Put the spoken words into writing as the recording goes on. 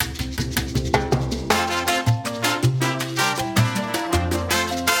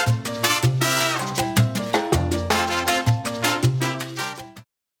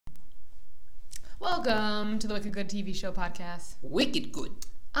to the Wicked Good TV show podcast. Wicked Good.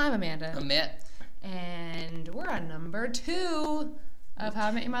 I'm Amanda. I'm Matt. And we're on number 2 of How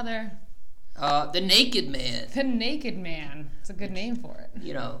I Met Your Mother. The Naked Man. The Naked Man. It's a good name for it.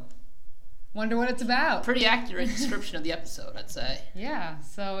 You know. Wonder what it's about. Pretty accurate description of the episode, I'd say. Yeah,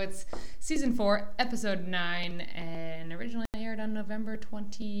 so it's season 4, episode 9, and originally aired on November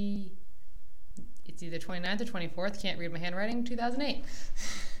 20... It's either 29th or 24th. Can't read my handwriting. 2008.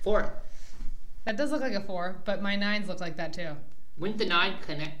 4. That does look like a 4, but my 9s look like that too. Wouldn't the 9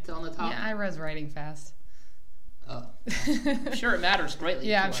 connect on the top? Yeah, I was writing fast. Oh. I'm sure it matters greatly.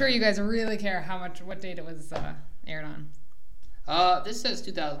 Yeah, I'm sure you guys really care what date it was aired on. This says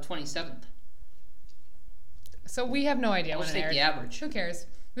 2027. So we have no idea when it aired. Let's take the average. Who cares?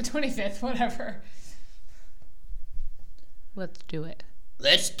 The 25th, whatever. Let's do it.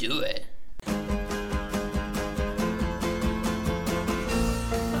 Let's do it.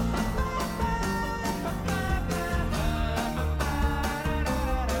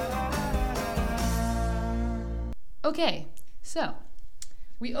 Okay, so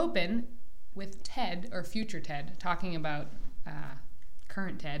we open with Ted, or future Ted, talking about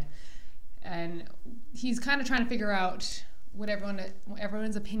current Ted, and he's kind of trying to figure out what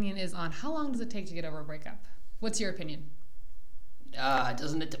everyone's opinion is on how long does it take to get over a breakup. What's your opinion?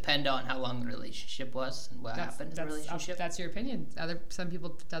 Doesn't it depend on how long the relationship was and what happened in the relationship? That's your opinion. Some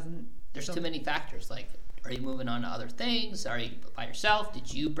people doesn't. There's too many factors. Like, are you moving on to other things? Are you by yourself?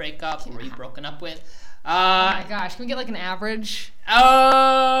 Did you break up? Who were you broken up with? Oh my gosh, can we get like an average?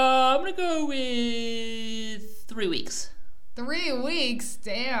 I'm gonna go with 3 weeks. 3 weeks?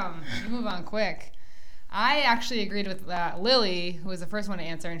 Damn, you move on quick. I actually agreed with Lily, who was the first one to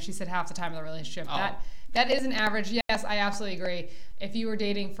answer, and she said half the time of the relationship. Oh. That is an average. Yes, I absolutely agree. If you were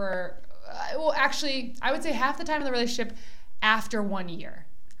dating for, well, actually, I would say half the time of the relationship after 1 year.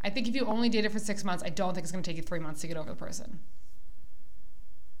 I think if you only dated for 6 months, I don't think it's going to take you 3 months to get over the person.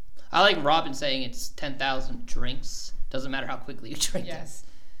 I like Robin saying it's 10,000 drinks. Doesn't matter how quickly you drink. Yes.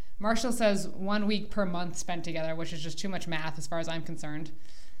 Marshall says 1 week per month spent together, which is just too much math as far as I'm concerned.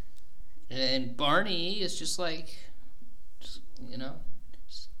 And Barney is just like, just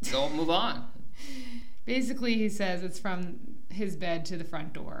go move on. Basically, he says it's from his bed to the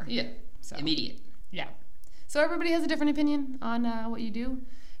front door. Yeah. So immediate. Yeah. So everybody has a different opinion on what you do.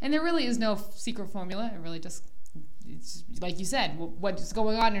 And there really is no secret formula. It really just... It's like you said, what's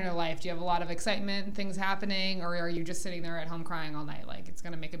going on in your life? Do you have a lot of excitement, things happening, or are you just sitting there at home crying all night? Like, it's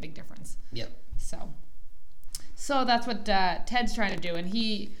going to make a big difference. Yep. So that's what Ted's trying to do, and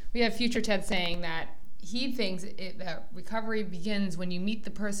we have future Ted saying that he thinks that recovery begins when you meet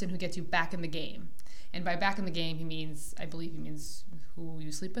the person who gets you back in the game, and by back in the game, I believe he means who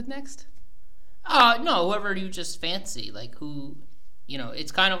you sleep with next. No, whoever you just fancy, like who,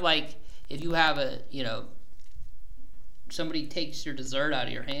 it's kind of like if you have somebody takes your dessert out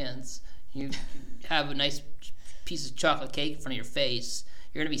of your hands, you have a nice piece of chocolate cake in front of your face,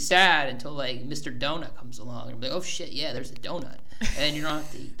 you're going to be sad until, like, Mr. Donut comes along. And you're like, oh, shit, yeah, there's a donut. And you don't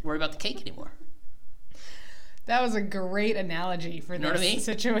have to worry about the cake anymore. That was a great analogy for this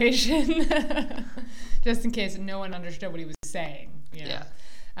situation. Just in case no one understood what he was saying. Yeah.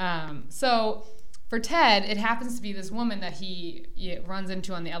 So... For Ted, it happens to be this woman that he runs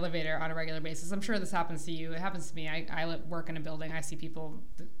into on the elevator on a regular basis. I'm sure this happens to you. It happens to me. I work in a building. I see people,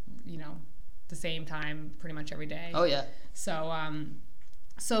 the same time pretty much every day. Oh, yeah.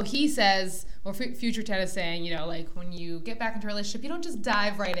 So he says, or future Ted is saying, like when you get back into a relationship, you don't just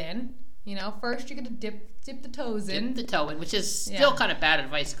dive right in. First you're going to dip the toes in. Dip the toe in, which is still kind of bad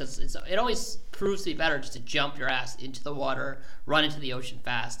advice because it always proves to be better just to jump your ass into the water, run into the ocean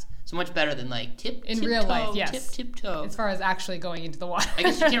fast. So much better than like tip real toe, life, yes. tip toe. As far as actually going into the water. I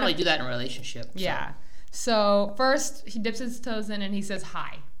guess you can't really do that in a relationship. So. Yeah. So first he dips his toes in and he says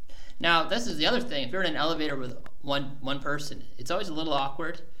hi. Now this is the other thing. If you're in an elevator with one person, it's always a little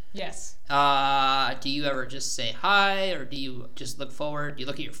awkward. Yes. Do you ever just say hi, or do you just look forward? Do you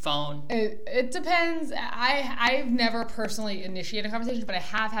look at your phone? It depends. I've never personally initiated a conversation, but I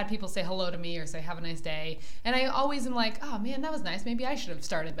have had people say hello to me or say have a nice day, and I always am like, oh man, that was nice. Maybe I should have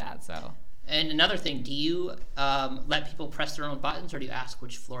started that. So. And another thing, do you let people press their own buttons, or do you ask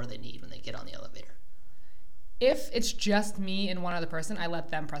which floor they need when they get on the elevator? If it's just me and one other person, I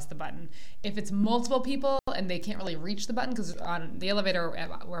let them press the button. If it's multiple people and they can't really reach the button, because on the elevator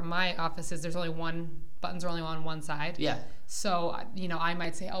where my office is, there's only buttons are only on one side. Yeah. So, I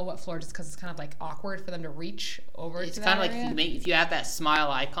might say, oh, what floor, just because it's kind of like awkward for them to reach over to that area. It's kind of like if you have that smile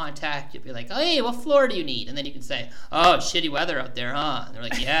eye contact, you'll be like, oh, hey, what floor do you need? And then you can say, oh, shitty weather out there, huh? And they're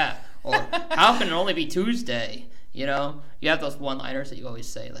like, yeah. Or how can it only be Tuesday? You know, you have those one-liners that you always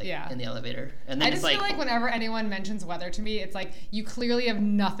say, like in the elevator, and then I just feel like whenever anyone mentions weather to me, it's like you clearly have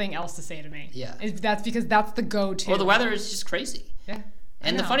nothing else to say to me. Yeah, that's because that's the go-to. Well, the weather is just crazy. Yeah,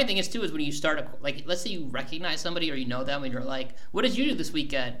 and the funny thing is too is when you start like, let's say you recognize somebody or you know them, and you're like, "What did you do this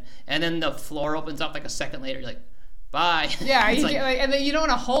weekend?" And then the floor opens up like a second later. You're like, "Bye." Yeah, and then you don't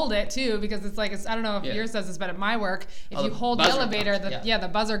want to hold it too because it's like I don't know if yours does this, but at my work, if you hold the elevator, the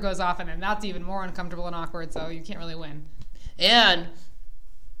buzzer goes off, and then that's even more uncomfortable and awkward. So you can't really win. And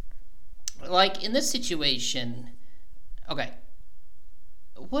like in this situation, okay,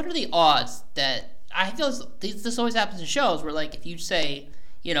 what are the odds that I feel this always happens in shows where like if you say,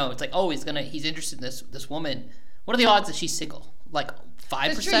 you know, it's like, oh, he's interested in this woman. What are the odds that she's single? Like 5%?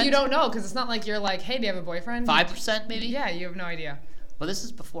 It's true. You don't know because it's not like you're like, hey, do you have a boyfriend? 5% maybe? Yeah, you have no idea. Well, this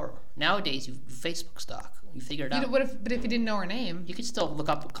is before. Nowadays, you Facebook stalk. You figure it out. But if you didn't know her name? You could still look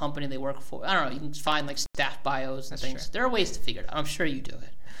up what company they work for. I don't know. You can find like staff bios and things. True. There are ways to figure it out. I'm sure you do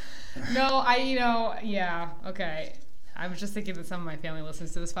it. No, yeah, okay. I was just thinking that some of my family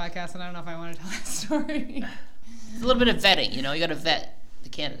listens to this podcast, and I don't know if I want to tell that story. It's a little bit of vetting, you know. You got to vet the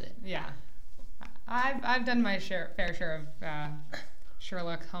candidate. Yeah, I've done my fair share of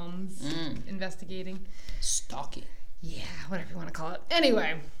Sherlock Holmes investigating, stalking. Yeah, whatever you want to call it.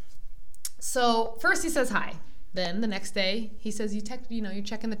 Anyway, so first he says hi. Then the next day he says you're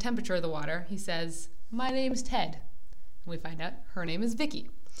checking the temperature of the water. He says, "My name's Ted." And we find out her name is Vicky.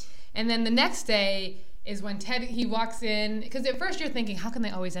 And then the next day is when Ted, he walks in, because at first you're thinking, how can they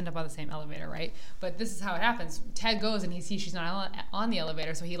always end up on the same elevator, right? But this is how it happens. Ted goes and he sees she's not on the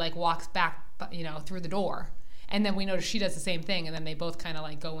elevator, so he like walks back, through the door. And then we notice she does the same thing, and then they both kind of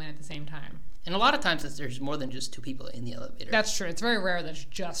like go in at the same time. And a lot of times there's more than just two people in the elevator. That's true. It's very rare that it's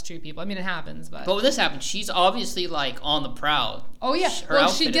just two people. I mean, it happens, but when this happens, she's obviously like on the prowl. Oh yeah.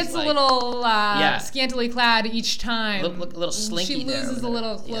 Well, she gets a little scantily clad each time. A little slinky. She loses a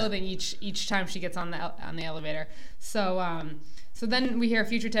little clothing each time she gets on the elevator. So then we hear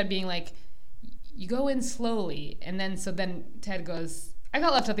future Ted being like, "You go in slowly," and then Ted goes, "I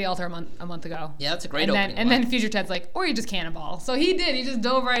got left at the altar a month ago." Yeah, that's a great opening. And then future Ted's like, "Or you just cannonball." So he did. He just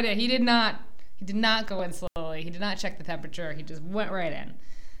dove right in. He did not go in slowly. He did not check the temperature. He just went right in.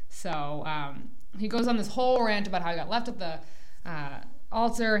 So he goes on this whole rant about how he got left at the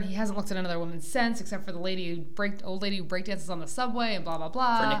altar, and he hasn't looked at another woman since, except for the old lady who breakdances on the subway and blah blah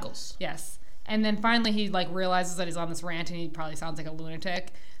blah. For nickels. Yes. And then finally he like realizes that he's on this rant and he probably sounds like a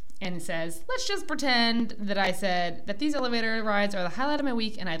lunatic, and says, "Let's just pretend that I said that these elevator rides are the highlight of my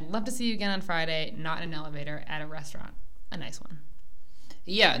week, and I'd love to see you again on Friday, not in an elevator, at a restaurant." A nice one.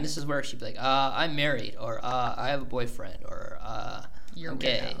 Yeah, and this is where she'd be like, "I'm married," or "I have a boyfriend," or "I'm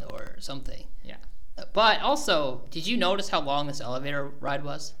gay," or something. Yeah. But also, did you notice how long this elevator ride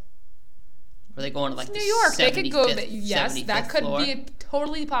was? Were they going to like New York? They could go. Yes, that could floor? be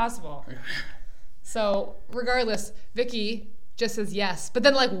totally possible. So regardless, Vicky just says yes, but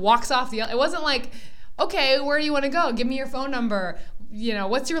then like walks off it wasn't like, "Okay, where do you want to go? Give me your phone number.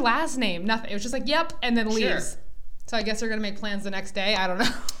 What's your last name?" Nothing. It was just like, "Yep," and then leaves. Sure. So I guess they're gonna make plans the next day. I don't know.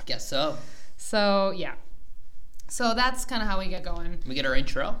 Guess so. So yeah. So that's kind of how we get going. We get our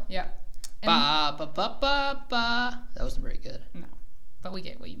intro. Yeah. Ba ba ba ba ba. That wasn't very good. No, but we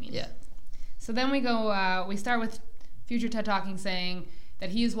get what you mean. Yeah. So then we go. We start with future Ted talking, saying that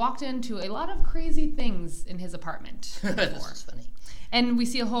he has walked into a lot of crazy things in his apartment before. This is funny. And we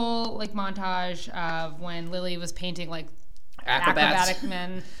see a whole like montage of when Lily was painting like acrobatic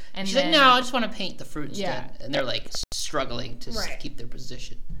men, and she's like, "No, I just want to paint the fruit instead." Yeah. And they're like struggling to keep their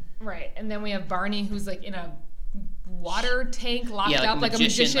position. Right. And then we have Barney, who's like in a water tank locked up like a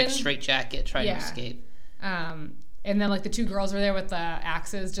magician, like straight jacket, trying to escape. And then like the two girls were there with the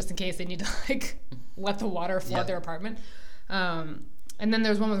axes just in case they need to like let the water flood their apartment. And then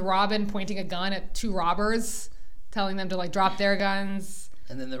there's one with Robin pointing a gun at two robbers, telling them to like drop their guns.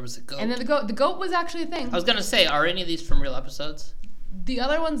 And then there was a goat. And then the goat was actually a thing. I was gonna say, are any of these from real episodes? The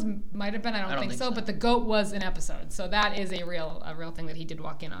other ones might have been. I don't think so. But the goat was an episode, so that is a real thing that he did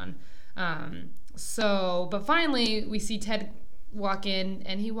walk in on. But finally we see Ted walk in,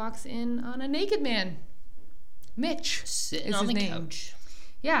 and he walks in on a naked man. Mitch sitting on the couch.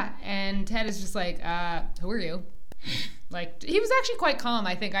 Yeah, and Ted is just like, "Who are you?" Like, he was actually quite calm.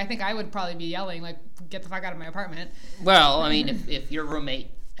 I think I would probably be yelling like, "Get the fuck out of my apartment." Well, I mean, if your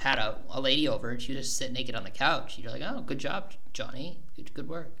roommate had a lady over and she just sit naked on the couch, you're like, "Oh, good job, Johnny. Good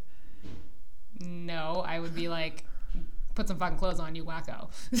work." No, I would be like, "Put some fucking clothes on, you wacko."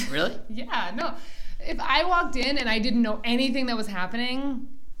 Really? Yeah, no. If I walked in and I didn't know anything that was happening,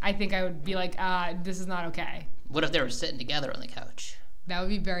 I think I would be like, "This is not okay." What if they were sitting together on the couch? That would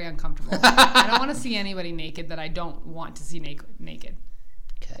be very uncomfortable. I don't want to see anybody naked that I don't want to see naked.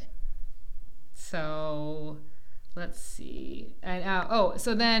 Okay. So, let's see. And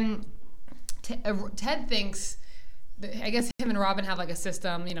so then Ted thinks, I guess him and Robin have like a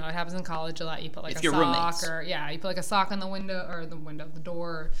system. You know, it happens in college a lot. You put like If a you're sock, roommates. you put like a sock on the window or the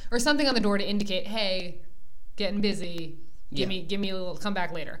door, or something on the door to indicate, hey, getting busy. Give me a little. Come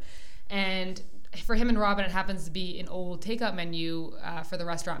back later. And for him and Robin, it happens to be an old takeout menu for the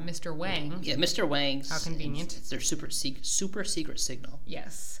restaurant Mr. Wang. Yeah, Mr. Wang's. How convenient. It's their super secret signal.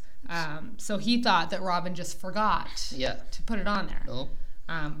 Yes. So he thought that Robin just forgot to put it on there. Oh.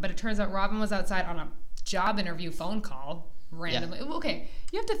 But it turns out Robin was outside on a job interview phone call randomly. Yeah. Okay,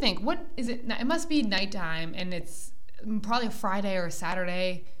 you have to think, what is it? It must be nighttime, and it's probably a Friday or a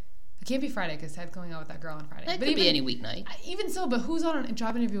Saturday. It can't be Friday because Ted's going out with that girl on Friday. It could be any weeknight. Even so, but who's on a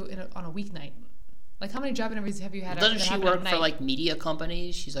job interview on a weeknight? Like, how many job interviews have you had? Doesn't she work for, like, media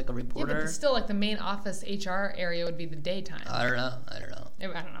companies? She's, like, a reporter. Yeah, but still, like, the main office HR area would be the daytime. I don't know. I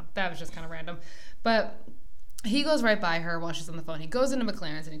don't know. That was just kind of random. But he goes right by her while she's on the phone. He goes into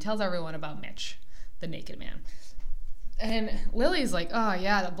McLaren's, and he tells everyone about Mitch, the naked man. And Lily's like, oh,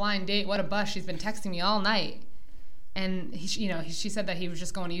 yeah, the blind date. What a bust. She's been texting me all night. And, she said that he was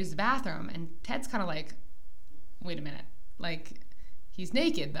just going to use the bathroom. And Ted's kind of like, wait a minute. Like... He's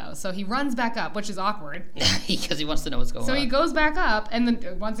naked, though, so he runs back up, which is awkward. Because he wants to know what's going on. So he goes back up, and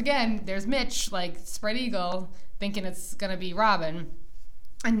then, once again, there's Mitch, like, spread eagle, thinking it's going to be Robin.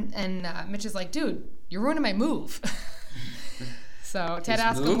 And Mitch is like, dude, you're ruining my move. So Ted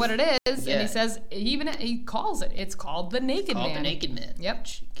asks him what it is, and he says, he calls it. It's called the Naked Man. Called the Naked Man. Yep.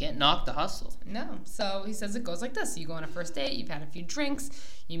 Can't knock the hustle. No. So he says it goes like this. You go on a first date, you've had a few drinks,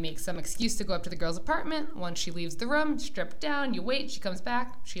 you make some excuse to go up to the girl's apartment. Once she leaves the room, strip down, you wait, she comes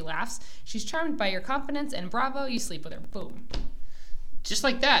back, she laughs. She's charmed by your confidence, and bravo, you sleep with her. Boom. Just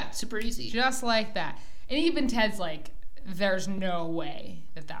like that. Super easy. Just like that. And even Ted's like, there's no way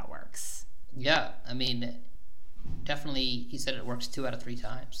that works. Yeah. I mean... Definitely, he said it works 2 out of 3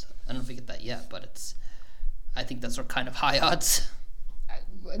 times. I don't know if we get that yet, but I think that's kind of high odds.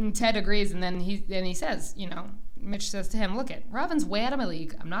 And Ted agrees, and then he says, Mitch says to him, look Robin's way out of my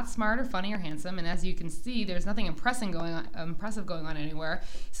league. I'm not smart or funny or handsome, and as you can see, there's nothing impressive going on anywhere.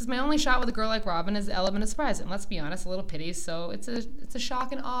 He says, my only shot with a girl like Robin is the element of surprise, and let's be honest, a little pity, so it's a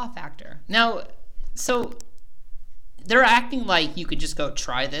shock and awe factor. Now, so... They're acting like you could just go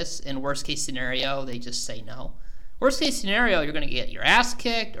try this, and worst case scenario, they just say no. Worst case scenario, you're going to get your ass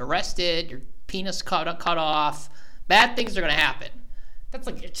kicked, arrested, your penis cut off. Bad things are going to happen. That's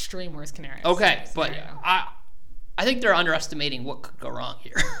like extreme worst scenario. Okay, but I think they're underestimating what could go wrong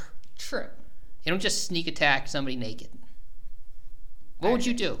here. True. You don't just sneak attack somebody naked. What would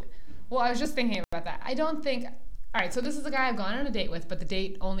you do? Well, I was just thinking about that. I don't think... All right, so this is a guy I've gone on a date with, but the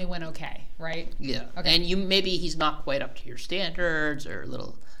date only went okay, right? Yeah. Okay. And maybe he's not quite up to your standards or a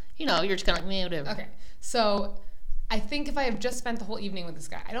little, you're just kind of like, man, whatever. Okay. So I think if I have just spent the whole evening with this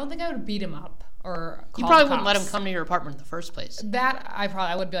guy, I don't think I would beat him up or call You probably the wouldn't let cops. him come to your apartment in the first place. That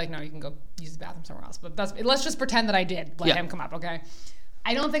I would be like, no, you can go use the bathroom somewhere else. But let's just pretend that I did let him come up, okay?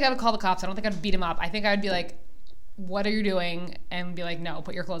 I don't think I would call the cops. I don't think I'd beat him up. I think I would be like, what are you doing? And be like, no,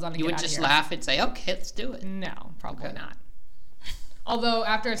 put your clothes on and get out of here. You would just laugh and say, okay, let's do it. No, probably not. Although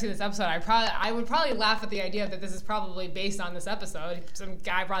after I see this episode, I would probably laugh at the idea that this is probably based on this episode. Some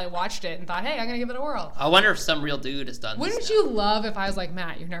guy probably watched it and thought, hey, I'm going to give it a whirl. I wonder if some real dude has done Wouldn't this. You love if I was like,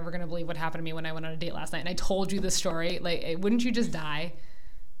 Matt, you're never going to believe what happened to me when I went on a date last night and I told you this story? Like, wouldn't you just die?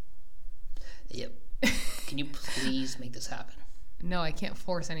 Yep. Can you please make this happen? No, I can't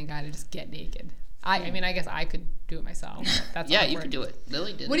force any guy to just get naked. I mean, I guess I could do it myself. That's yeah, awkward. You can do it.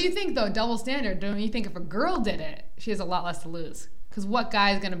 Lily did What do you think, though? Double standard. Don't you think if a girl did it, she has a lot less to lose? Because what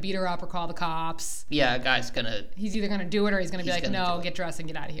guy's going to beat her up or call the cops? Yeah, a guy's going to... He's either going to do it or he's going to be like, no, get dressed and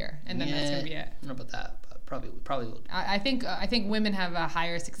get out of here. And then that's going to be it. I don't know about that, but probably would. I think women have a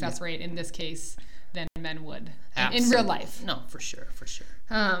higher success rate in this case than men would in real life. No, for sure.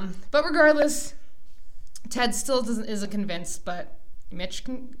 But regardless, Ted still isn't convinced, but Mitch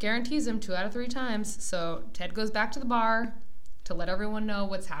guarantees him 2 out of 3 times. So Ted goes back to the bar to let everyone know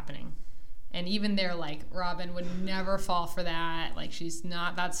what's happening. And even they're like, Robin would never fall for that. Like, she's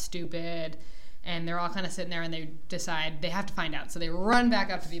not that stupid. And they're all kind of sitting there and they decide they have to find out. So they run back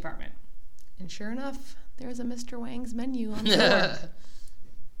up to the apartment. And sure enough, there's a Mr. Wang's menu on the door.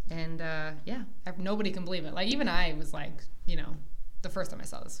 And, nobody can believe it. Like, even I was like, the first time I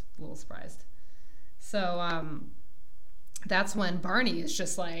saw this, a little surprised. So, that's when Barney is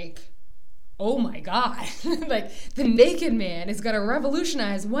just like, oh my God, like the naked man is going to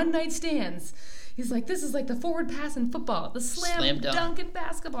revolutionize one-night stands. He's like, this is like the forward pass in football, the slam dunk in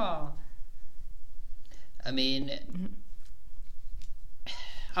basketball. I mean,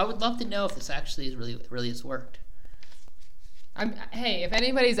 I would love to know if this actually really has worked. Hey, if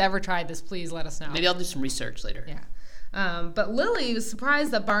anybody's ever tried this, please let us know. Maybe I'll do some research later. Yeah. But Lily was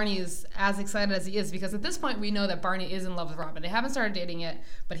surprised that Barney is as excited as he is, because at this point we know that Barney is in love with Robin. They haven't started dating yet,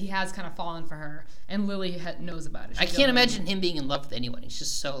 but he has kind of fallen for her, and Lily knows about it. I can't imagine him being in love with anyone. He's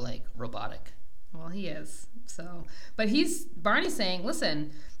just so, like, robotic. Well, he is. So, but Barney's saying,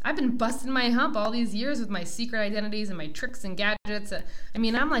 listen, I've been busting my hump all these years with my secret identities and my tricks and gadgets. I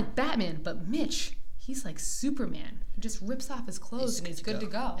mean, I'm like Batman, but Mitch, he's like Superman. He just rips off his clothes and he's good to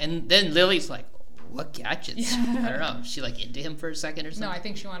go. And then Lily's like, what gadgets? Yeah. I don't know. Was she like into him for a second or something? No, I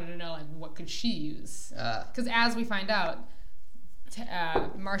think she wanted to know like what could she use. Because as we find out,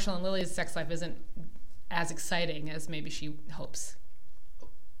 Marshall and Lily's sex life isn't as exciting as maybe she hopes.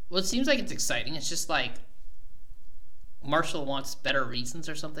 Well, it seems like it's exciting. It's just like Marshall wants better reasons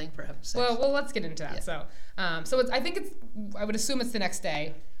or something for having sex. Well, let's get into that. Yeah. So I would assume it's the next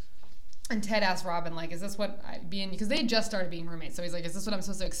day. And Ted asked Robin, like, is this what because they just started being roommates. So he's like, is this what I'm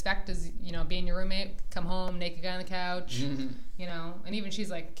supposed to expect? Is, being your roommate, come home, naked guy on the couch, and even she's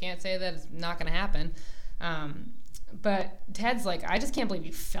like, can't say that it's not going to happen. But Ted's like, I just can't believe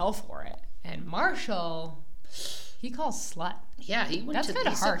you fell for it. And Marshall, he calls slut. Yeah, he went That's kind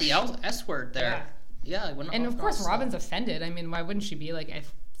of harsh. He said the S word there. Yeah. And of course, Robin's offended. I mean, why wouldn't she be? Like,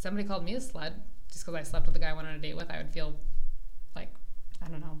 if somebody called me a slut just because I slept with the guy I went on a date with, I would feel like, I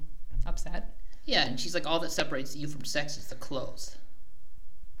don't know, upset. Yeah, and she's like, all that separates you from sex is the clothes.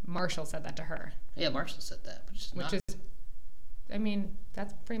 Marshall said that to her. Yeah, Marshall said that, which is, I mean,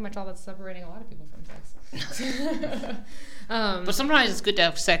 that's pretty much all that's separating a lot of people from sex. But sometimes it's good to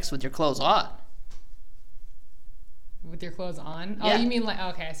have sex with your clothes on. With your clothes on? Yeah. Oh, you mean like,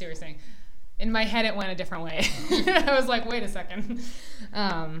 okay, I see what you're saying. In my head, it went a different way. I was like, wait a second.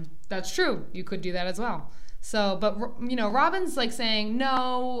 That's true. You could do that as well. So, but, Robin's like saying,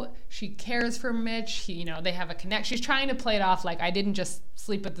 no, she cares for Mitch. They have a connect. She's trying to play it off like, I didn't just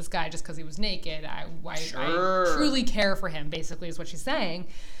sleep with this guy just because he was naked. I truly care for him, basically, is what she's saying.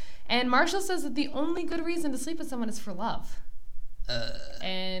 And Marshall says that the only good reason to sleep with someone is for love.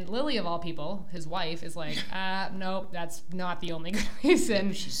 And Lily, of all people, his wife, is like, nope, that's not the only good reason.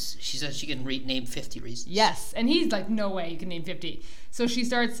 Yeah, she says she can name 50 reasons. Yes, and he's like, no way, you can name 50. So she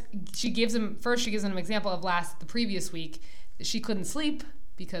gives him an example of the previous week. She couldn't sleep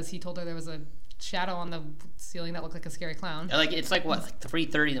because he told her there was a shadow on the ceiling that looked like a scary clown. Like, it's like, what, like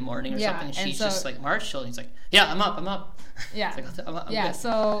 3:30 in the morning or something? And she's just like, Marshall, and he's like, yeah, I'm up. Yeah. Like, I'm yeah, good.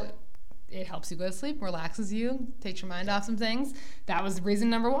 So it helps you go to sleep, relaxes you, takes your mind off some things. That was reason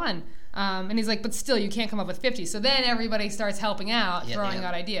number one. And he's like, but still, you can't come up with 50. So then everybody starts helping out, throwing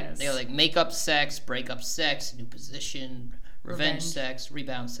out ideas. They go like make up sex, break up sex, new position, revenge sex,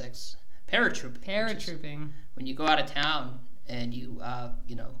 rebound sex, paratrooping. When you go out of town and you,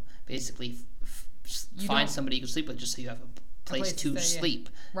 basically find somebody you can sleep with just so you have a place to sleep.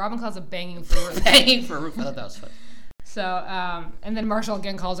 Yeah. Robin calls it banging for a roof. Banging for a roof. I thought that was fun. So, and then Marshall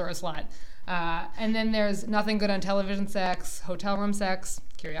again calls her a slut. And then there's nothing good on television sex, hotel room sex,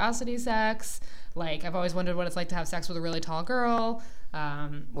 curiosity sex. Like, I've always wondered what it's like to have sex with a really tall girl.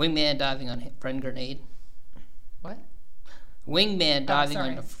 Wingman diving on friend grenade. What? Wingman diving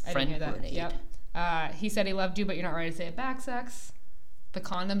on a friend grenade. Yep. He said he loved you, but you're not ready to say it back sex. The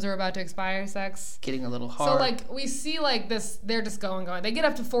condoms are about to expire sex. Getting a little hard. So, like, we see, like, this, they're just going. They get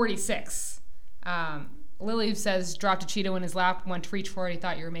up to 46. Lily says, dropped a Cheeto in his lap, went to reach for it, he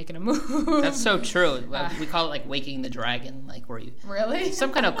thought you were making a move. That's so true. We call it, like, waking the dragon, like, where you... Really?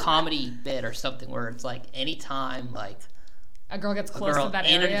 Some kind of comedy bit or something where it's, like, anytime, like... A girl gets close to that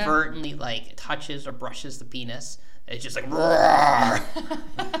area. Inadvertently, like, touches or brushes the penis, it's just like, roar!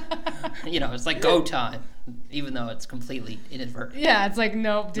 It's like go time, even though it's completely inadvertent. Yeah, it's like,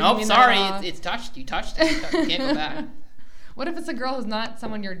 nope, sorry, it's touched. You touched it. You can't go back. What if it's a girl who's not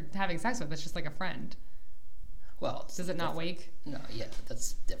someone you're having sex with? It's just like a friend. Well, does it not wake? No, yeah,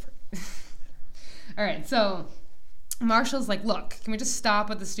 that's different. All right, so Marshall's like, look, can we just stop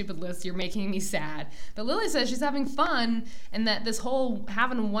with the stupid list? You're making me sad. But Lily says she's having fun and that this whole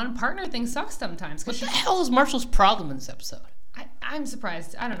having one partner thing sucks sometimes. What the hell is Marshall's problem in this episode? I'm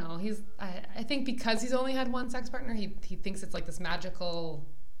surprised. I don't know. I think because he's only had one sex partner, he thinks it's like this magical...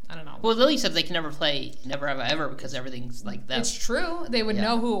 I don't know. Well, Lily said they can never play Never Have I Ever because everything's like that. It's true. They would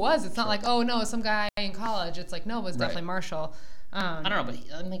know who it was. It's not like, oh, no, some guy in college. It's like, no, it was definitely Marshall. I don't know, but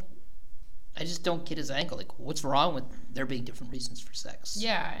I'm like, I just don't get his angle. Like, what's wrong with there being different reasons for sex?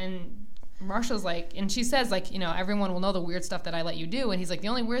 Yeah, and Marshall's like, and she says, like, everyone will know the weird stuff that I let you do. And he's like, the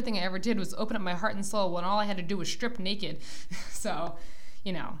only weird thing I ever did was open up my heart and soul when all I had to do was strip naked. So,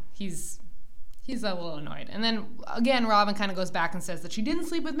 he's a little annoyed. And then, again, Robin kind of goes back and says that she didn't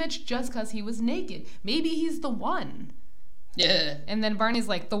sleep with Mitch just because he was naked. Maybe he's the one. Yeah. And then Barney's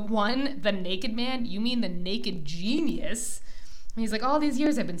like, the one? The naked man? You mean the naked genius? And he's like, all these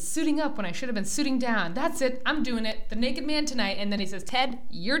years I've been suiting up when I should have been suiting down. That's it. I'm doing it. The naked man tonight. And then he says, Ted,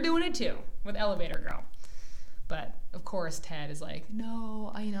 you're doing it too with Elevator Girl. But, of course, Ted is like,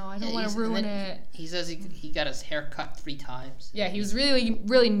 no, I don't want to ruin it. He says he got his hair cut 3 times. Yeah, he was really,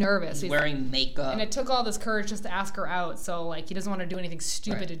 really nervous. He's wearing makeup. And it took all this courage just to ask her out. So, like, he doesn't want to do anything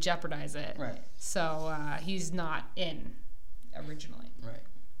stupid to jeopardize it. Right. So, he's not in originally. Right.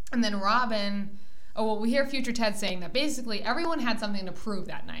 And then Robin... Oh, well, we hear future Ted saying that basically everyone had something to prove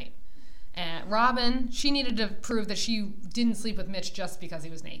that night. And Robin, she needed to prove that she didn't sleep with Mitch just because he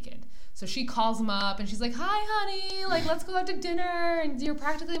was naked. So she calls him up and she's like, hi, honey, like, let's go out to dinner. And you're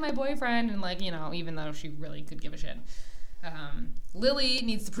practically my boyfriend. And, like, even though she really could give a shit. Lily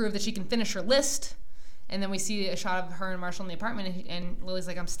needs to prove that she can finish her list. And then we see a shot of her and Marshall in the apartment. And Lily's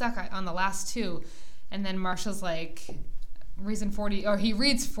like, I'm stuck on the last 2. And then Marshall's like... he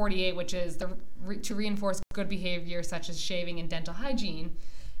reads 48, which is to reinforce good behavior such as shaving and dental hygiene.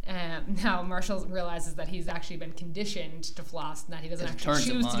 Now Marshall realizes that he's actually been conditioned to floss, and that he doesn't actually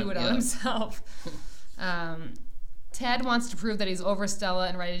choose to do it on himself. Ted wants to prove that he's over Stella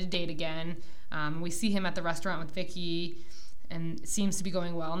and ready to date again. We see him at the restaurant with Vicky, and it seems to be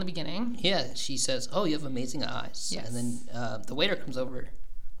going well in the beginning. Yeah, she says, "Oh, you have amazing eyes." Yes. And then the waiter comes over.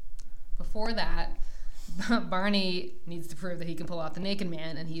 Before that, Barney needs to prove that he can pull off the naked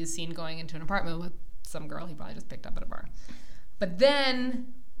man, and he is seen going into an apartment with some girl he probably just picked up at a bar. But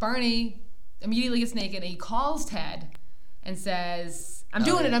then Barney immediately gets naked, and he calls Ted and says, I'm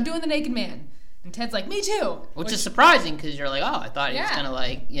doing it, I'm doing the naked man. And Ted's like, me too. Which is surprising, because you're like, oh, I thought he was going to,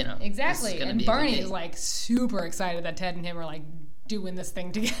 like, Exactly. And Barney is, like, super excited that Ted and him are, like, doing this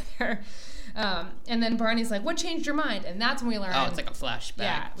thing together. And then Barney's like, what changed your mind? And that's when we learn... Oh, it's like a flashback.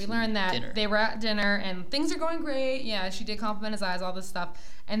 Yeah, we learned that they were at dinner and things are going great. Yeah, she did compliment his eyes, all this stuff.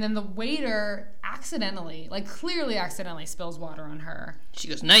 And then the waiter accidentally, like clearly accidentally, spills water on her. She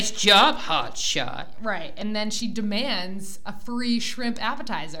goes, nice job, hot shot. Right. And then she demands a free shrimp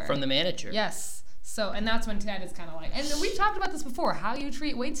appetizer. From the manager. Yes. So, and that's when Ted is kind of like... And we've talked about this before, how you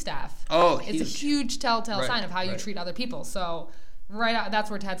treat waitstaff. Oh, huge. It's a huge telltale sign of how you treat other people. So... Right out, that's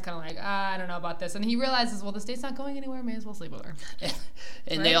where Ted's kind of like, I don't know about this. And he realizes, well, this date's not going anywhere. May as well sleep with her.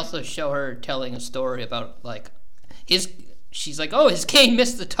 And they also show her telling a story about, like, she's like, oh, his cane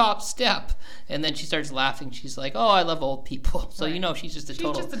missed the top step. And then she starts laughing. She's like, oh, I love old people. So, she's just a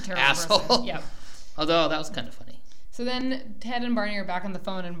total asshole. Yep. Although, that was kind of funny. So then Ted and Barney are back on the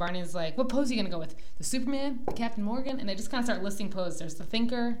phone, and Barney's like, what pose are you going to go with? The Superman? The Captain Morgan? And they just kind of start listing poses. There's the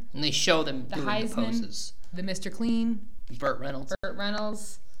Thinker. And they show them the doing Heisman, the poses. The Mr. Clean. Burt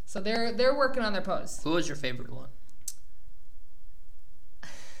Reynolds. So they're working on their pose. Who was your favorite one?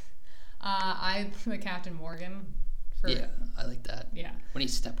 The Captain Morgan. Yeah, I like that. Yeah. When he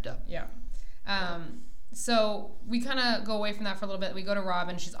stepped up. Yeah. So we kind of go away from that for a little bit. We go to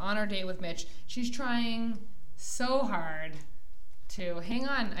Robin. She's on her date with Mitch. She's trying so hard to... Hang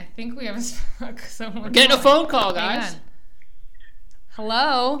on. I think we have someone... We're getting a phone call, guys.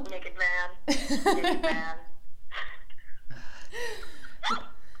 Hello? Naked man. Naked man.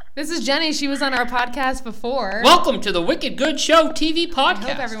 This is Jenny. She was on our podcast before. Welcome to the Wicked Good Show TV podcast.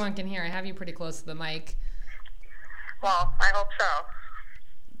 I hope everyone can hear. I have you pretty close to the mic. Well, I hope so.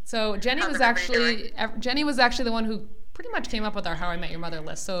 So Jenny was actually the one who pretty much came up with our How I Met Your Mother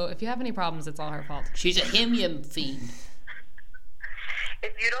list. So if you have any problems, it's all her fault. She's a HIMYM fiend.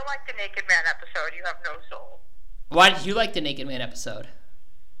 If you don't like the Naked Man episode, you have no soul. Why did you like the Naked Man episode?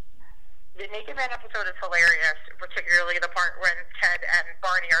 The Naked Man episode is hilarious, particularly the part when Ted and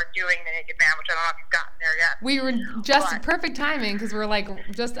Barney are doing the Naked Man, which I don't know if you've gotten there yet. We were just perfect timing because we're like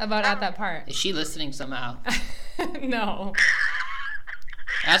just about at that part. Is she listening somehow? No.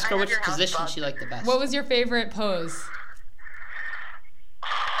 Ask her which position she liked the best. What was your favorite pose?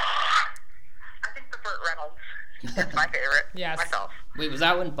 I think the Burt Reynolds is my favorite. Yes. Myself. Wait, was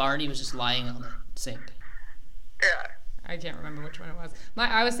that when Barney was just lying on the sink? Yeah. I can't remember which one it was.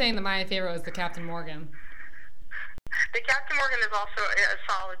 I was saying that my favorite was the Captain Morgan. The Captain Morgan is also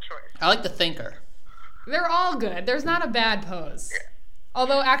a solid choice. I like the Thinker. They're all good. There's not a bad pose. Yeah.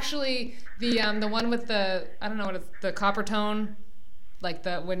 Although actually the one with the the copper tone, like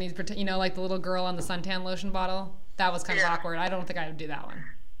when he's like the little girl on the suntan lotion bottle, that was kind of awkward. I don't think I would do that one.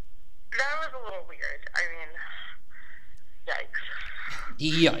 That was a little weird. I mean,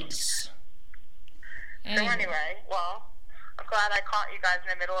 yikes. Yikes. So anyway, well, I'm glad I caught you guys in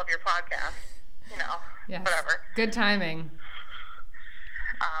the middle of your podcast. You know, yes. Whatever. Good timing.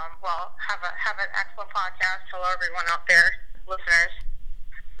 Well, have an excellent podcast. Hello, everyone out there, listeners.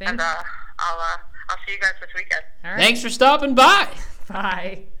 Thanks. And I'll see you guys this weekend. All right. Thanks for stopping by.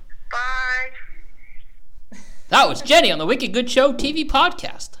 Bye. Bye. That was Jenny on the Wicked Good Show TV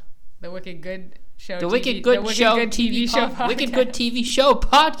podcast. The Wicked Good Show. The TV, Wicked Good Show TV show. Wicked Good TV Show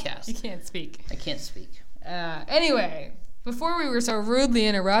podcast. You can't speak. I can't speak. Anyway, before we were so rudely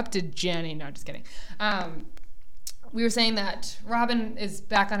interrupted, Jenny. No, just kidding. We were saying that Robin is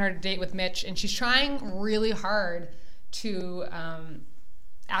back on her date with Mitch, and she's trying really hard to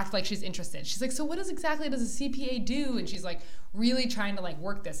act like she's interested. She's like, so what exactly does a CPA do? And she's like really trying to like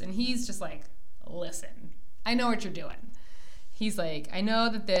work this. And he's just like, listen, I know what you're doing. He's like, I know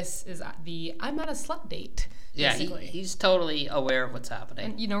that this is I'm on a slut date. Yeah, he's totally aware of what's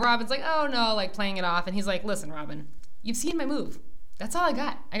happening. And, Robin's like, oh, no, like playing it off. And he's like, listen, Robin, you've seen my move. That's all I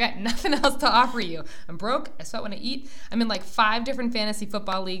got. I got nothing else to offer you. I'm broke. I sweat when I eat. I'm in like 5 different fantasy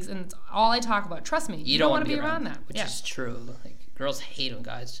football leagues, and it's all I talk about. Trust me. You don't want to be around that. Which is true. Like, girls hate when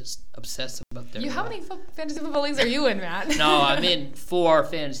guys just obsess about their... How many fantasy football leagues are you in, Matt? No, I'm in 4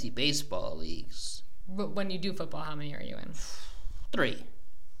 fantasy baseball leagues. But when you do football, how many are you in? 3.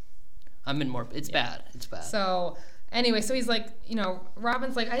 I'm in more. It's bad. It's bad. So... Anyway, so he's like,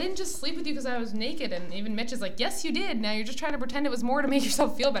 Robin's like, I didn't just sleep with you because I was naked. And even Mitch is like, yes, you did. Now you're just trying to pretend it was more to make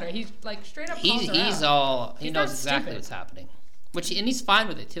yourself feel better. He's like, straight up calls her out. He knows exactly what's happening. And he's fine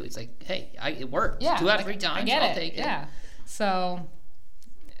with it, too. He's like, hey, it worked. Yeah, 2 out of 3 times, I'll take it. Yeah. So,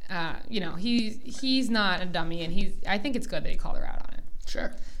 he's not a dummy. And I think it's good that he called her out on it.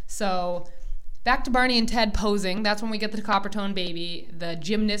 Sure. So... Back to Barney and Ted posing. That's when we get the Coppertone baby. The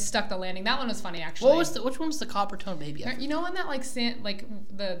gymnast stuck the landing. That one was funny, actually. Which one was the Coppertone baby? You know when that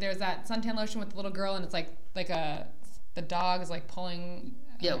there's that suntan lotion with the little girl and it's like the dog is like pulling.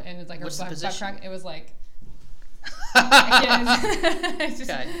 Yeah. And it's like what's her butt crack. It was like. It's just,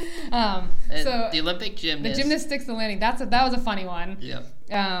 okay. So the Olympic gymnast. The gymnast sticks the landing. That was a funny one. Yeah.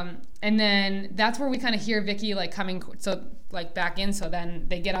 And then that's where we kind of hear Vicky like coming back in. So then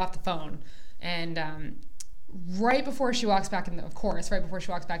they get off the phone. And right before she walks back in the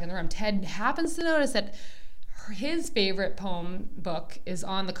room, Ted happens to notice that his favorite poem book is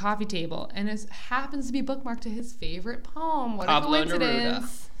on the coffee table, and it happens to be bookmarked to his favorite poem. What a coincidence!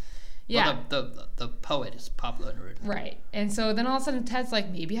 Neruda. Yeah, well, the poet is Pablo Neruda. Right, and so then all of a sudden Ted's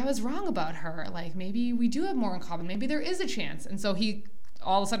like, maybe I was wrong about her. Like maybe we do have more in common. Maybe there is a chance. And so he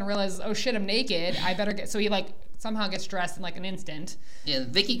all of a sudden realizes, oh shit, I'm naked. I better get. So he like somehow gets dressed in like an instant. Yeah,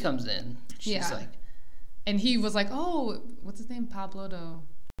 Vicky comes in. She's like, and he was like, oh, what's his name? Pablo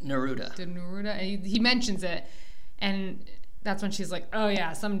Neruda. And he mentions it, and that's when she's like, oh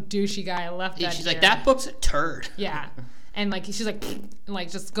yeah, some douchey guy left that. She's like, that book's a turd. Yeah, and like she's like, and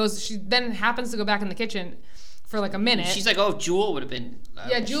like just goes. She then happens to go back in the kitchen for like a minute. She's like, oh, Jewel would have been.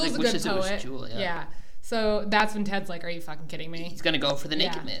 Jewel's like, a good poet. Jewel, yeah. So that's when Ted's like, are you fucking kidding me? He's gonna go for the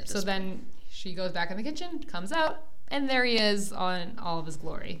naked man. So then she goes back in the kitchen, comes out, and there he is on all of his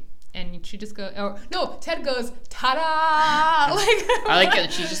glory. And she just goes, Ted goes, ta-da! Like, I like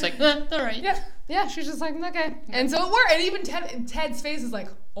it. She's just like, all right. Yeah. She's just like, okay. And so it worked. And even Ted's face is like,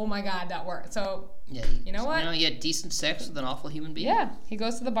 oh my god, that worked. So, you know what? He had decent sex with an awful human being. Yeah. He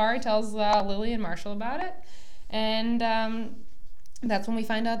goes to the bar. He tells Lily and Marshall about it. And that's when we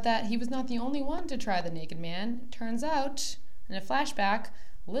find out that he was not the only one to try the naked man. Turns out, in a flashback,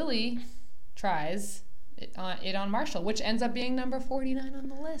 Lily tries it on Marshall, which ends up being number 49 on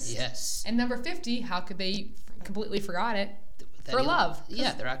the list. Yes. And number 50, how could they completely forgot it? For love.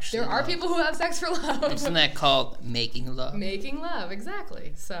 Yeah, there are people who have sex for love. Isn't that called making love? Making love,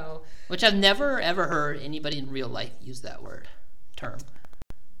 exactly. So, which I've never ever heard anybody in real life use that term.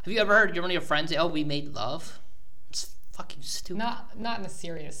 Have you ever heard one of your friends say, "Oh, we made love"? It's fucking stupid. Not in a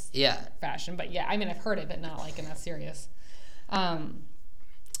serious fashion, but yeah, I mean I've heard it, but not like in a serious.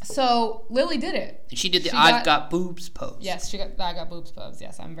 So Lily did it. And she did the I've got boobs pose. Yes, she got I got boobs pose.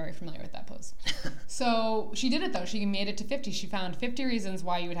 Yes, I'm very familiar with that pose. So she did it though. She made it to 50. She found 50 reasons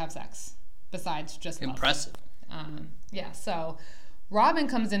why you would have sex besides just love. Impressive. So Robin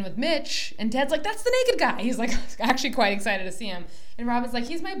comes in with Mitch, and Ted's like, that's the naked guy. He's like actually quite excited to see him. And Robin's like,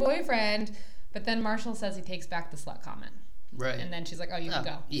 he's my boyfriend. But then Marshall says he takes back the slut comment. Right. And then she's like, oh, you can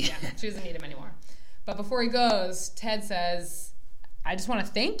go. Yeah. She doesn't need him anymore. But before he goes, Ted says, I just want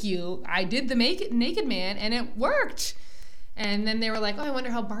to thank you. I did the naked man, and it worked. And then they were like, oh, I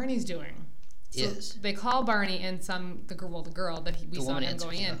wonder how Barney's doing. So Yes. they call Barney, and the girl that we saw him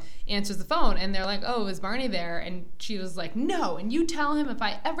going in, yeah. answers the phone, and they're like, "Oh, is Barney there?" And she was like, "No, and you tell him if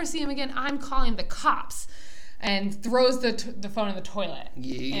I ever see him again, I'm calling the cops." And throws the phone in the toilet.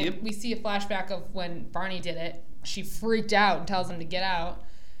 Yep. And we see a flashback of when Barney did it. She freaked out and tells him to get out.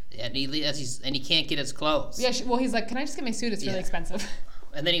 And he can't get his clothes. Yeah, he's like, "Can I just get my suit? It's really expensive."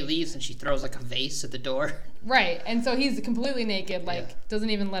 And then he leaves, and she throws like a vase at the door. Right, and so he's completely naked, Yeah. doesn't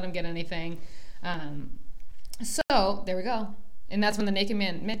even let him get anything. So there we go, and that's when the naked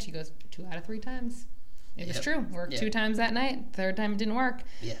man, Mitch, he goes 2 out of 3 times. It was true. Worked 2 times that night. Third time it didn't work.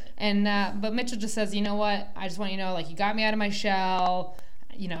 Yeah. And but Mitchell just says, "You know what? I just want you to know, you got me out of my shell.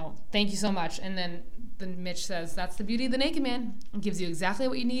 Thank you so much." And then Mitch says, "That's the beauty of the naked man. It gives you exactly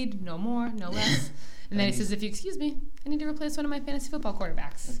what you need, no more, no less." And then he says, "If you excuse me, I need to replace one of my fantasy football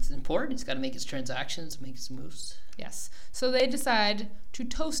quarterbacks." It's important. He's got to make his transactions, make his moves. Yes. So they decide to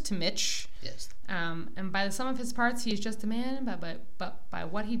toast to Mitch. Yes. And by the sum of his parts, he's just a man, but by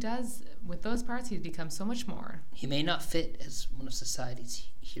what he does with those parts, he's become so much more. He may not fit as one of society's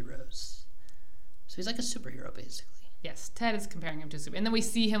heroes. So he's like a superhero, basically. Yes, Ted is comparing him to Superman. And then we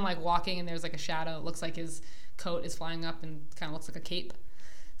see him walking, and there's a shadow. It looks like his coat is flying up and kind of looks like a cape.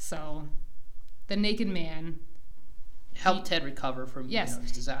 So the naked man helped Ted recover from his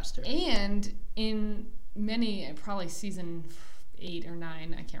disaster. And in probably season 8 or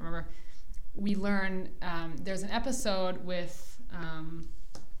 9, I can't remember, we learn there's an episode with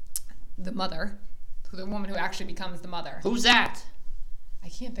the mother, the woman who actually becomes the mother. Who's that? I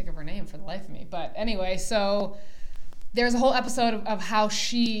can't think of her name for the life of me. But anyway, so there's a whole episode of how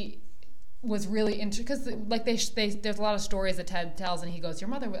she was really into, because there's a lot of stories that Ted tells, and he goes, "Your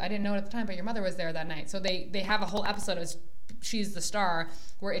mother, I didn't know it at the time, but your mother was there that night." So they have a whole episode of She's the Star,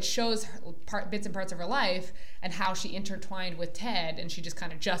 where it shows bits and parts of her life and how she intertwined with Ted, and she just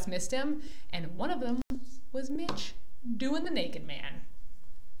kind of just missed him. And one of them was Mitch doing the naked man.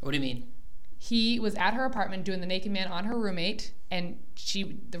 What do you mean? He was at her apartment doing the naked man on her roommate, and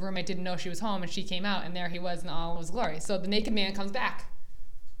the roommate didn't know she was home, and she came out, and there he was in all of his glory. So the naked man comes back.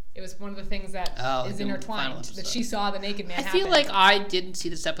 It was one of the things that is intertwined, that she saw the naked man happen. I feel like I didn't see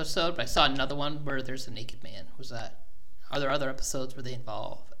this episode, but I saw another one where there's a naked man. Was that? Are there other episodes where they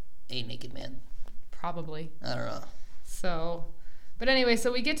involve a naked man? Probably. I don't know. So, but anyway,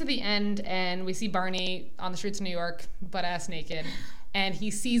 so we get to the end, and we see Barney on the streets of New York, butt-ass naked, and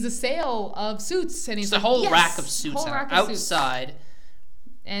he sees a sale of suits, and he's a whole rack of suits outside.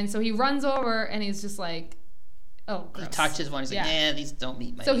 And so he runs over, and he's just like, "Oh, gross." He touches one. He's like, "Nah, these don't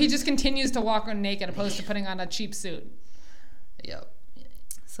meet my." So he just continues to walk around naked, opposed to putting on a cheap suit. Yep.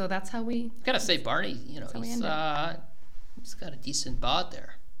 So that's how we. Gotta say, Barney. He's got a decent bod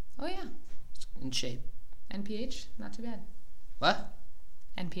there. Oh yeah. In shape. NPH, not too bad. What?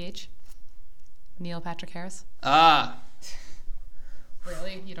 NPH. Neil Patrick Harris. Ah.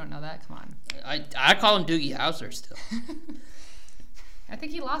 Really? You don't know that? Come on. I call him Doogie Howser still. I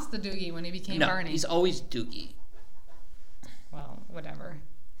think he lost the Doogie when he became Barney. He's always Doogie. Well, whatever.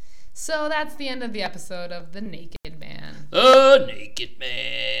 So that's the end of the episode of The Naked Man. The Naked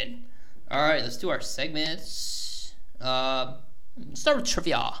Man. All right, let's do our segments. Let's start with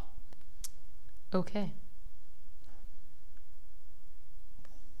trivia. Okay.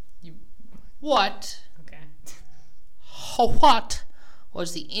 What? Okay. What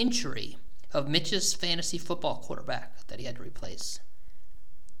was the injury of Mitch's fantasy football quarterback that he had to replace?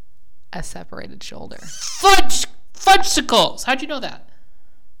 A separated shoulder. Fudgesicles! How'd you know that?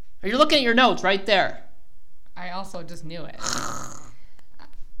 Are you looking at your notes right there? I also just knew it.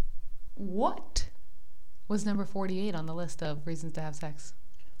 What was number 48 on the list of reasons to have sex?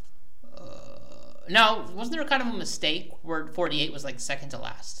 Now, wasn't there kind of a mistake where 48 was second to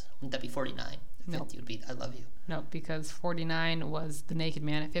last? Wouldn't that be 49? Nope. 50 would be I love you. No, because 49 was the naked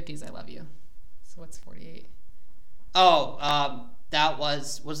man. At 50 is I love you. So what's 48? Oh, that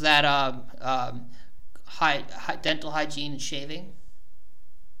was that dental hygiene and shaving?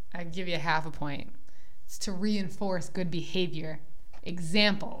 I'd give you half a point. It's to reinforce good behavior.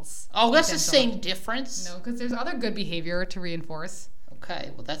 Examples. Oh, that's the same difference? No, because there's other good behavior to reinforce.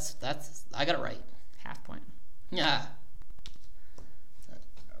 Okay, well that's I got it right. Half point. Yeah.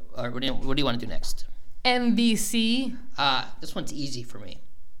 All right, what do you want to do next? MVC. This one's easy for me.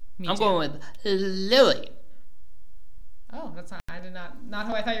 I'm going with Lily. Oh, that's not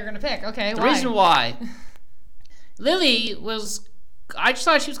who I thought you were going to pick. Okay, the reason why Lily was, I just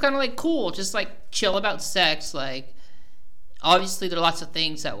thought she was kind of cool, just chill about sex. Obviously there are lots of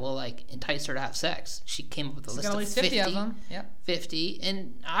things that will entice her to have sex. She came up with a list of 50 of them. Yep. 50,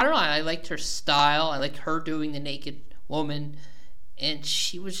 and I don't know. I liked her style. I liked her doing the naked woman, and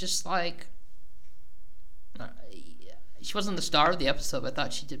she was just She wasn't the star of the episode, but I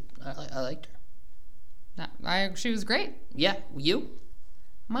thought she did. I liked her. She was great. Yeah, you?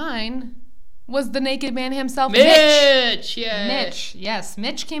 Mine was the naked man himself, Mitch. Yeah. Mitch, yes.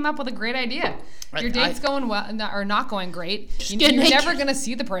 Mitch came up with a great idea. Your date's going well, or not going great. You're never going to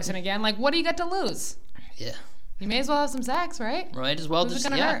see the person again. Like, what do you got to lose? Yeah. You may as well have some sex, right? Might as well Who's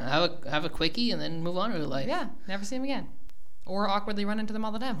just, have a quickie and then move on with your life. Yeah, never see him again. Or awkwardly run into them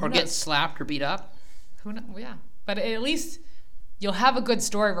all the time. Or get slapped or beat up. Who knows? Yeah. But at least you'll have a good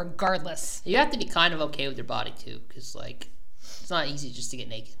story regardless. You have to be kind of okay with your body, too, because, like, it's not easy just to get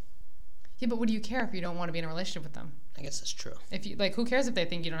naked. Yeah, but what do you care if you don't want to be in a relationship with them? I guess that's true. If you who cares if they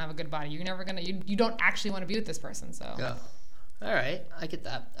think you don't have a good body? You're never gonna. You don't actually want to be with this person. So. Yeah. All right, I get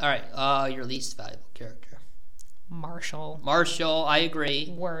that. All right, your least valuable character. Marshall, I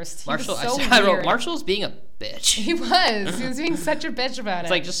agree. Worst. Marshall, he was so I wrote weird. Marshall's being a bitch. He was being such a bitch about it.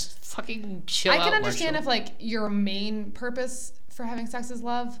 It's like, just fucking chill out, I can understand Marshall. if, like, your main purpose for having sex is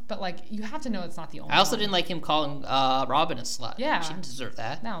love, but, like, you have to know it's not the only I also one. didn't like him calling Robin a slut. Yeah. She didn't deserve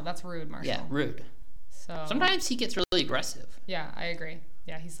that. No, that's rude, Marshall. Yeah, rude. So Sometimes he gets really aggressive. Yeah, I agree.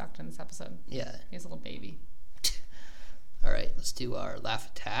 Yeah, he sucked in this episode. Yeah. He's a little baby. All right, let's do our laugh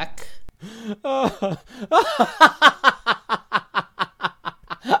attack.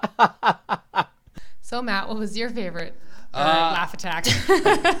 So, Matt, what was your favorite laugh attack?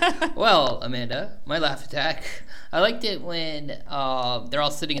 Well, Amanda, my laugh attack. I liked it when they're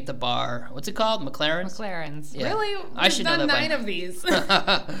all sitting at the bar. What's it called? McLaren's. Yeah. Really? I should know done that by 9 of these.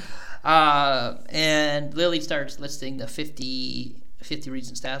 And Lily starts listing the 50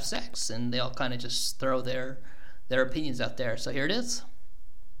 reasons to have sex, and they all kind of just throw their opinions out there. So here it is.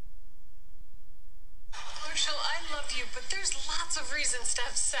 Marshall, I love you, but there's lots of reasons to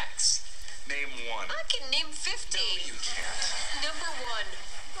have sex. Name one. I can name 50. No, you can't. Number 1,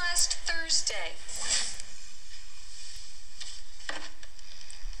 last Thursday.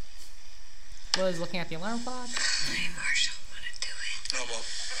 Was looking at the alarm clock. Hey, Marshall, wanna do it? No, well,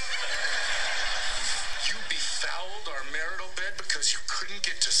 you befouled our marital bed because you couldn't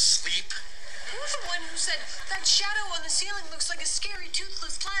get to sleep? You're the one who said that shadow on the ceiling looks like a scary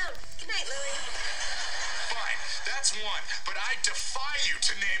toothless clown. Good night, Lily. Fine, that's one, but I defy you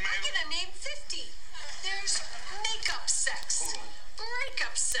to name I'm gonna name 50. There's makeup sex,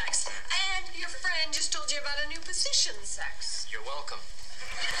 breakup sex, and your friend just told you about a new position sex. You're welcome.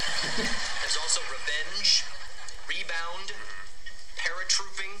 There's also revenge, rebound,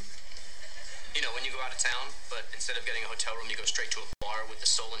 paratrooping. You know, when you go out of town, but instead of getting a hotel room, you go straight to a bar with the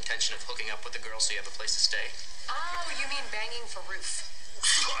sole intention of hooking up with the girl so you have a place to stay. Oh, you mean banging for roof.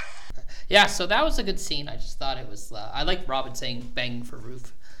 Yeah, so that was a good scene. I just thought it was. I liked Robin saying "banging for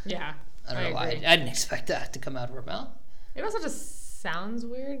roof." Yeah. I don't know why. I didn't expect that to come out of her mouth. It also just sounds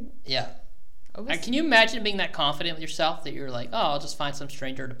weird. Yeah. Can you imagine being that confident with yourself that you're like, oh, I'll just find some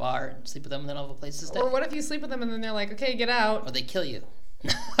stranger at a bar and sleep with them and then I'll have a place to stay? Or what if you sleep with them and then they're like, okay, get out. Or they kill you.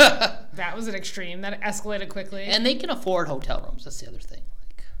 That was an extreme. That escalated quickly. And they can afford hotel rooms. That's the other thing.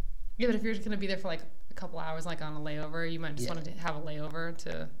 Yeah, but if you're going to be there for like a couple hours, like on a layover, you might just want to have a layover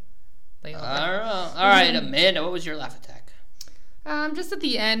to lay over. I don't know. All right, Amanda, what was your laugh attack? Just at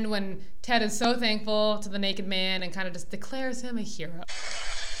the end when Ted is so thankful to the naked man and kind of just declares him a hero.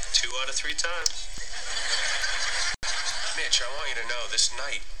 2 out of 3 times. Mitch, I want you to know this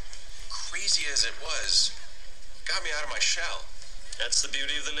night, crazy as it was, got me out of my shell. That's the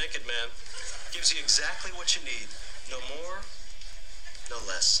beauty of the naked man. Gives you exactly what you need. No more, no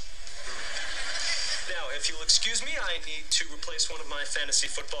less. Now, if you'll excuse me, I need to replace one of my fantasy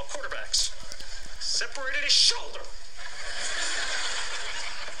football quarterbacks. Separated his shoulder.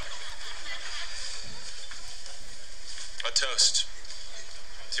 A toast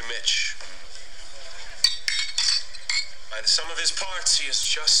to Mitch. By the sum of his parts, he is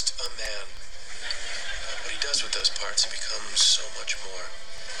just a man. What he does with those parts becomes so much more.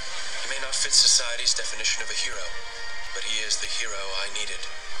 He may not fit society's definition of a hero, but he is the hero I needed.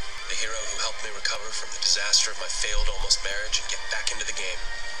 The hero who helped me recover from the disaster of my failed almost marriage and get back into the game.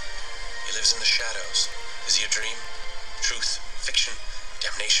 He lives in the shadows. Is he a dream? Truth? Fiction?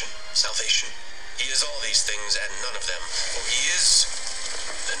 Damnation? Salvation? He is all these things and none of them, for he is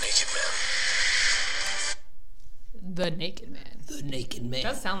the naked man. The naked man. The naked man. It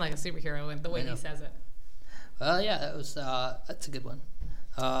does sound like a superhero in the way he says it. Yeah, that was that's a good one.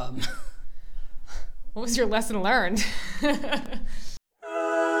 What was your lesson learned?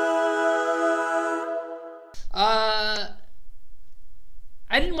 I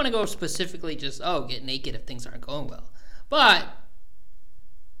didn't want to go specifically just, get naked if things aren't going well. But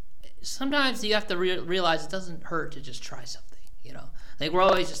sometimes you have to realize it doesn't hurt to just try something. you know? Like, we're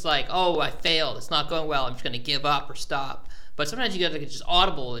always just like, oh, I failed. It's not going well. I'm just going to give up or stop. But sometimes you got to get just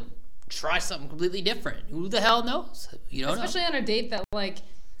audible and try something completely different. Who the hell knows? You don't Especially know. on a date that, like,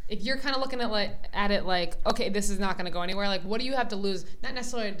 if you're kind of looking at it like, okay, this is not going to go anywhere. Like, what do you have to lose? Not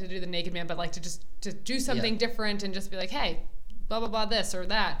necessarily to do the naked man, but like to do something different and just be like, hey, blah, blah, blah, this or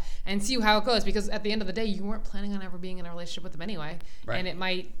that, and see how it goes. Because at the end of the day, you weren't planning on ever being in a relationship with them anyway. Right. And it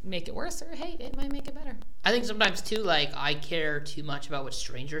might make it worse, or hey, it might make it better. I think sometimes, too, like, I care too much about what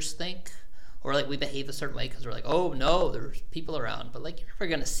strangers think. Or, like, we behave a certain way because we're like, oh, no, there's people around. But, like, you're never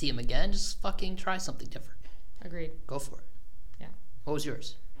going to see them again. Just fucking try something different. Agreed. Go for it. Yeah. What was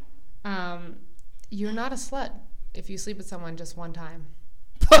yours? You're not a slut if you sleep with someone just one time.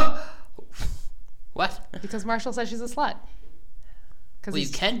 What? Because Marshall says she's a slut. Well, you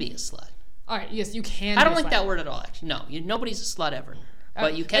can be a slut. All right, yes, you can. I don't be a like slut. that word at all, actually. No, nobody's a slut ever.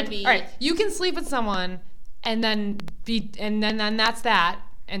 But you can be... All right, you can sleep with someone and then that's that,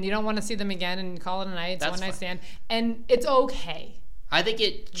 and you don't want to see them again and call it a night. It's a one-night stand, and it's okay. I think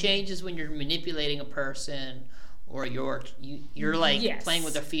it changes when you're manipulating a person or you're like playing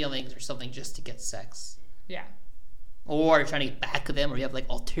with their feelings or something just to get sex. Yeah. Or you're trying to get back with them, or you have like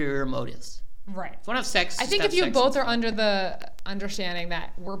ulterior motives. Right. If you want to have sex, I think if you both are under the understanding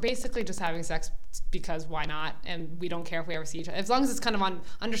that we're basically just having sex because why not, and we don't care if we ever see each other, as long as it's kind of on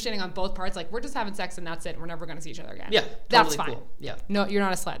understanding on both parts, like we're just having sex and that's it, we're never going to see each other again. Yeah, that's totally fine. Cool. Yeah. No, you're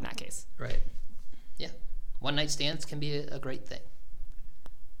not a slut in that case. Right. Yeah. One night stands can be a great thing.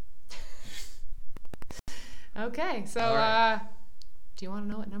 Okay, so right. Do you want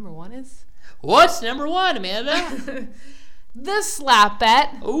to know what number 1 is? What's number 1, Amanda? The slap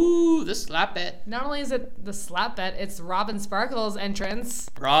bet. Ooh, the slap bet. Not only is it the slap bet, it's Robin Sparkle's entrance.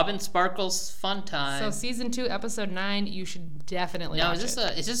 Robin Sparkle's fun time. So season 2, episode 9, you should definitely watch it.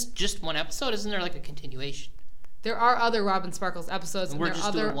 Is this just one episode? Isn't there like a continuation? There are other Robin Sparkle's episodes, and we're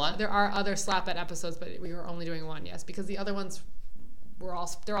just doing one? There are other slap bet episodes, but we were only doing one, yes, because the other ones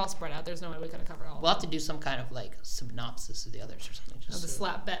they're all spread out. There's no way we could have covered all. We'll have to do some kind of like synopsis of the others or something. Just the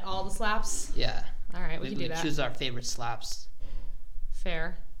slap bet, all the slaps. Yeah. All right, we can do that. Choose our favorite slaps.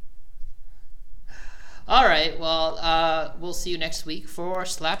 Fair. All right. Well, we'll see you next week for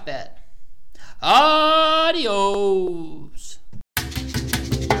slap bet. Adios.